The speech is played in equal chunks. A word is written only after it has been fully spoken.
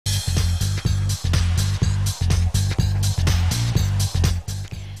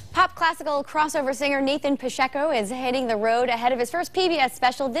Pop classical crossover singer Nathan Pacheco is hitting the road ahead of his first PBS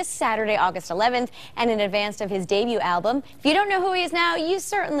special this Saturday, August 11th, and in advance of his debut album. If you don't know who he is now, you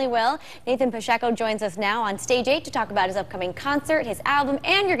certainly will. Nathan Pacheco joins us now on Stage 8 to talk about his upcoming concert, his album,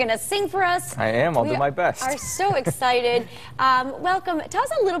 and you're going to sing for us. I am. I'll do my best. We are so excited. Welcome. Tell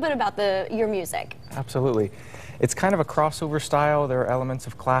us a little bit about your music. Absolutely. It's kind of a crossover style. There are elements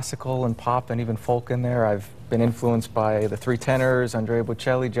of classical and pop and even folk in there. I've been influenced by the three tenors, Andrea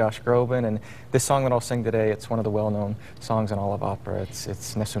Bocelli, Josh Groban, and this song that I'll sing today, it's one of the well-known songs in all of opera.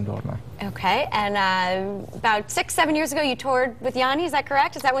 It's Nessun Dorma. Okay, and about 6-7 years ago you toured with Yanni, is that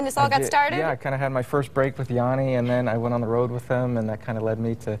correct? Is that when this all got started? Yeah, I kind of had my first break with Yanni, and then I went on the road with them, and that kind of led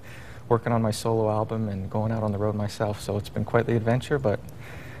me to working on my solo album and going out on the road myself. So it's been quite the adventure, but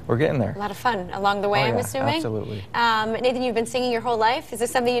we're getting there. A lot of fun along the way, I'm assuming? Absolutely. Nathan, you've been singing your whole life. Is this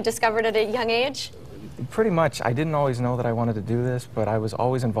something you discovered at a young age? Pretty much. I didn't always know that I wanted to do this, but I was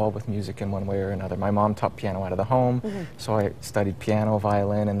always involved with music in one way or another. My mom taught piano out of the home, so I studied piano,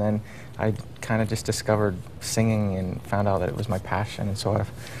 violin, and then I kind of just discovered singing and found out that it was my passion, and so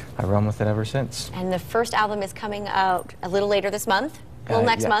I've run with it ever since. And the first album is coming out a little later this month? Well,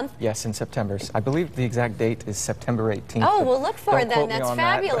 next month? Yes, in September. I believe the exact date is September 18th. Oh, we'll look for it then. That's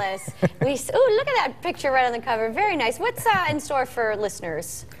fabulous. Oh, look at that picture right on the cover. Very nice. What's in store for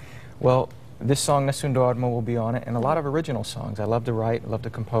listeners? Well, this song, Nessun Dorma, will be on it, and a lot of original songs. I love to write, I love to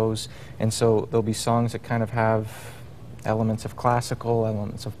compose, and so there'll be songs that kind of have elements of classical,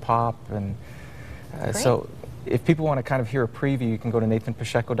 elements of pop, and so if people want to kind of hear a preview, you can go to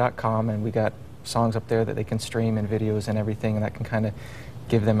nathanpacheco.com, and we got songs up there that they can stream and videos and everything, and that can kind of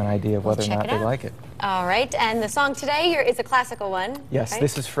give them an idea of whether or not they like it. All right, and the song today is a classical one. Yes,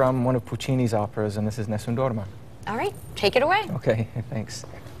 this is from one of Puccini's operas, and this is Nessun Dorma. All right, take it away. Okay, thanks.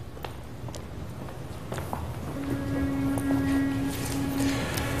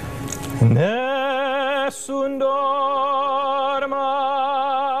 Nessun dorma,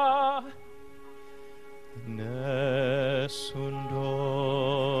 nessun dorma.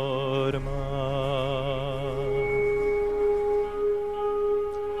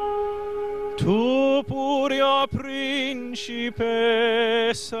 Tu pure, principessa,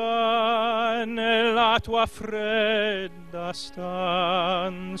 nella tua fredda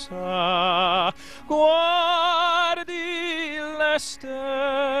stanza, guardi le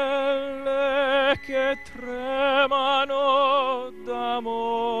stelle che tremano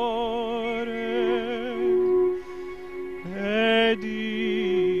d'amore e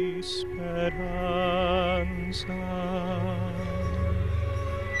di speranza.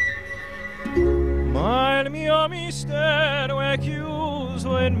 Ma il mio mistero è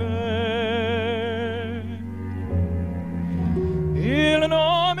chiuso in me, il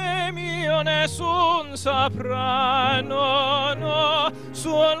nome mio nessun saprà, no, no,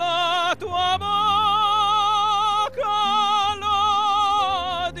 sulla tua bocca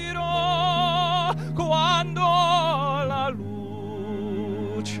lo dirò quando la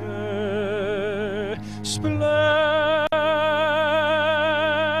luce splenderà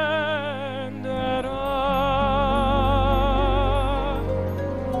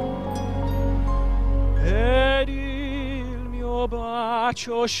ed il mio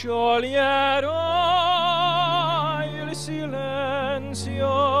bacio scioglierà il silenzio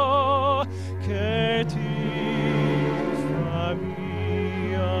che ti fa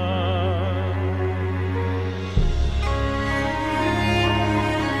mia.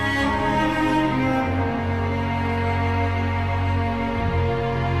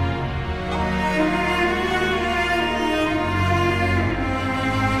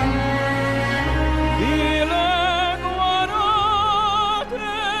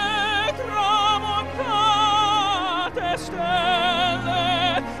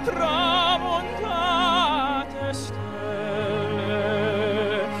 Stelle, tramontate stelle,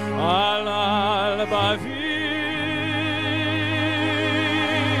 all'alba